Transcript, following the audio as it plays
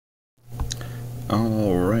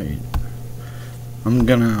Alright, I'm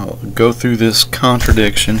gonna go through this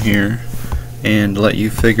contradiction here and let you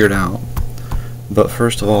figure it out. But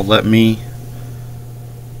first of all, let me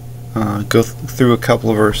go through a couple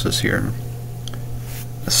of verses here.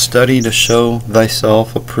 A study to show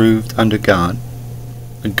thyself approved unto God,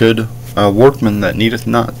 a good workman that needeth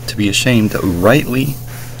not to be ashamed, rightly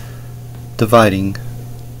dividing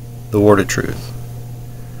the word of truth.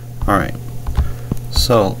 Alright,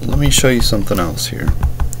 so let me show you something else here.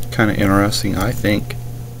 Kind of interesting, I think,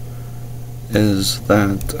 is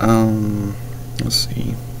that, let's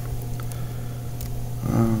see.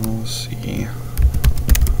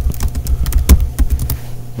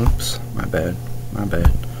 Oops, my bad.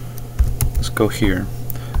 Let's go here.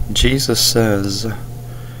 Jesus says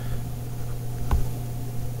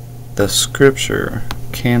the scripture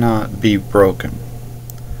cannot be broken.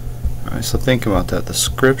 Alright, so think about that. The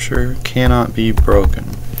scripture cannot be broken.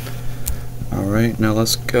 Alright, now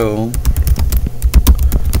let's go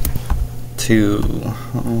to,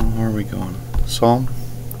 where are we going? Psalm.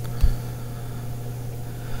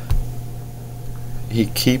 He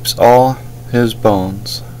keeps all his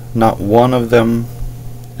bones, not one of them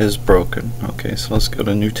is broken. Okay, so let's go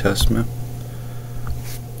to New Testament.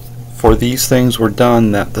 For these things were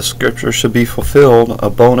done that the scripture should be fulfilled, a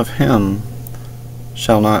bone of him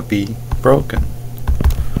shall not be broken.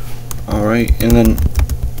 Alright, and then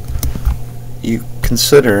you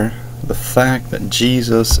consider the fact that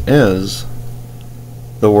Jesus is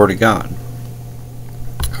the Word of God.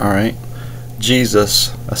 Alright,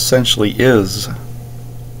 Jesus essentially is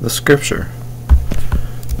the scripture.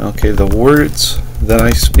 Okay, the words that I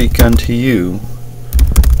speak unto you,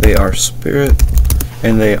 they are spirit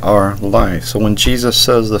and they are life. So when Jesus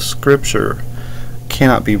says the scripture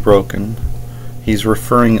cannot be broken, he's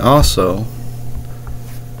referring also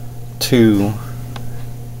to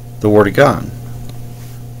the Word of God,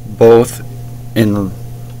 both in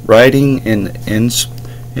writing and in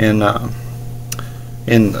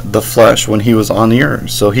the flesh when he was on the earth.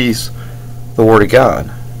 So he's the Word of God.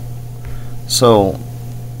 So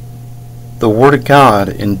the Word of God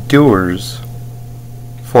endures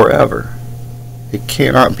forever. It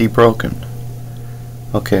cannot be broken.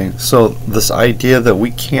 Okay, so this idea that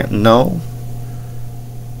we can't know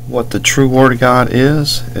what the true Word of God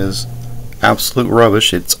is absolute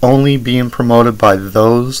rubbish. It's only being promoted by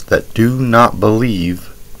those that do not believe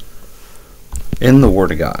in the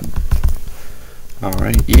Word of God.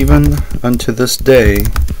 Alright, even unto this day,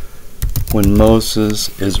 when Moses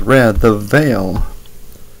is read, the veil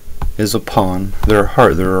is upon their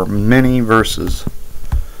heart. There are many verses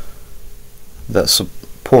that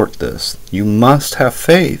support this. You must have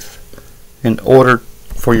faith in order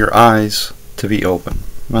for your eyes to be open.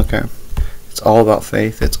 Okay, it's all about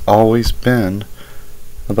faith. It's always been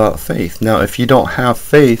about faith. Now, if you don't have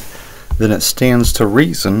faith, then it stands to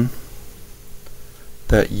reason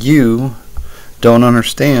that you don't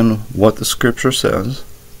understand what the scripture says,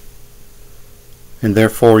 and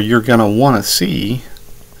therefore you're going to want to see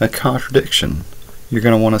a contradiction. You're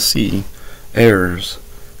going to want to see errors.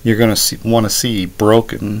 You're going to want to see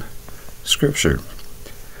broken scripture.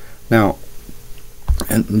 Now,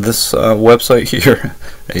 and this website here,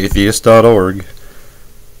 atheist.org,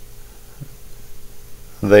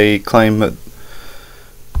 they claim that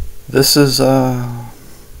this is a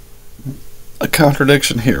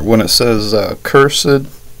contradiction here when it says, cursed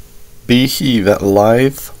be he that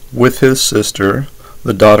lieth with his sister,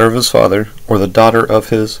 the daughter of his father, or the daughter of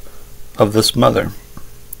this mother.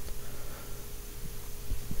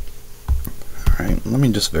 Alright, let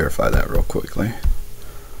me just verify that real quickly.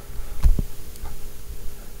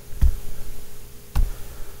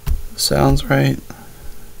 Sounds right.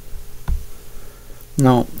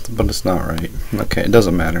 No, but it's not right. Okay, it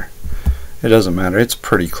doesn't matter. It doesn't matter. It's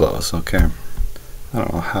pretty close, okay? I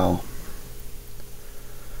don't know how.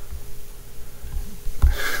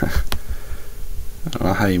 I don't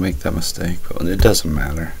know how you make that mistake, but it doesn't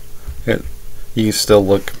matter. You can still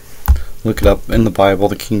look it up in the Bible,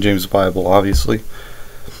 the King James Bible, obviously.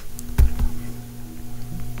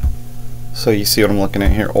 So you see what I'm looking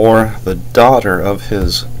at here. Or the daughter of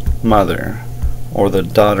his mother, or the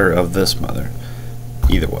daughter of this mother.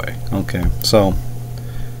 Either way. Okay, so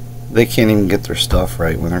they can't even get their stuff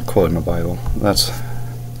right when they're quoting the Bible. That's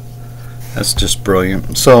just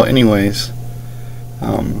brilliant. So anyways,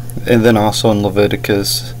 and then also in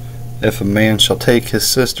Leviticus, if a man shall take his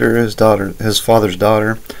sister, his daughter, his father's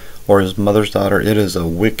daughter, or his mother's daughter, it is a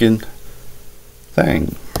wicked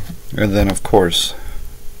thing. And then of course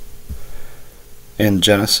in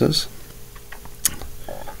Genesis,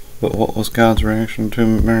 but what was God's reaction to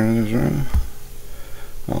marriage?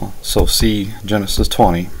 Oh, so see Genesis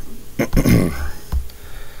 20.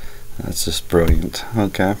 That's just brilliant.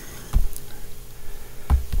 Okay.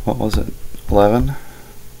 What was it? 11?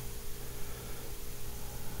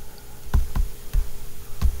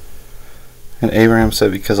 And Abraham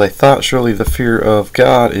said, because I thought surely the fear of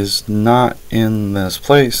God is not in this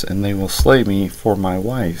place, and they will slay me for my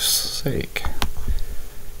wife's sake.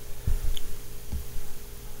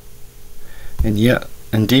 And yet,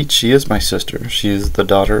 indeed, she is my sister. She is the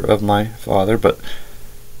daughter of my father, but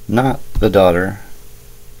not the daughter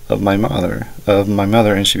of my mother,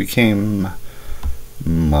 and she became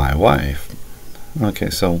my wife.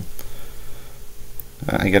 Okay, so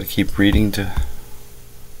I got to keep reading to.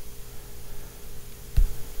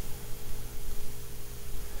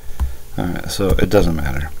 Alright, so it doesn't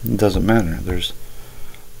matter. It doesn't matter.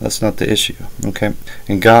 That's not the issue. Okay,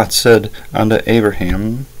 and God said unto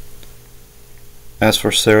Abraham, as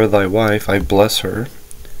for Sarah thy wife, I bless her,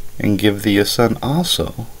 and give thee a son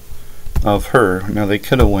also of her. Now they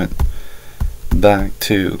could have went back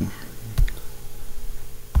to,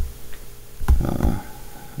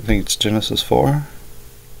 I think it's Genesis 4.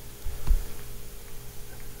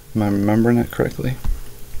 Am I remembering it correctly?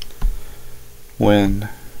 When,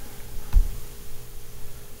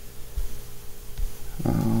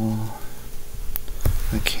 oh,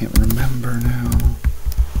 I can't remember now.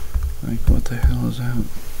 Like, what the hell is that?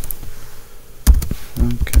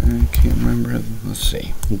 Okay, I can't remember it. Let's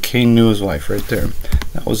see. And Cain knew his wife right there.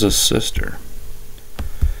 That was his sister.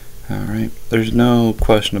 Alright, there's no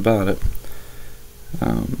question about it.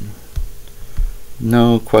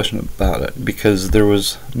 No question about it, because there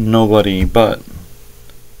was nobody but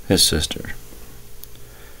his sister.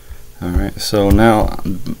 Alright, so now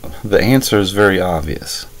the answer is very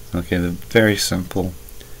obvious. Okay, very simple,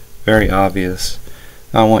 very obvious.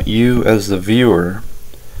 I want you as the viewer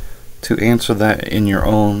to answer that in your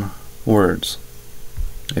own words,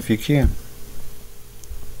 if you can.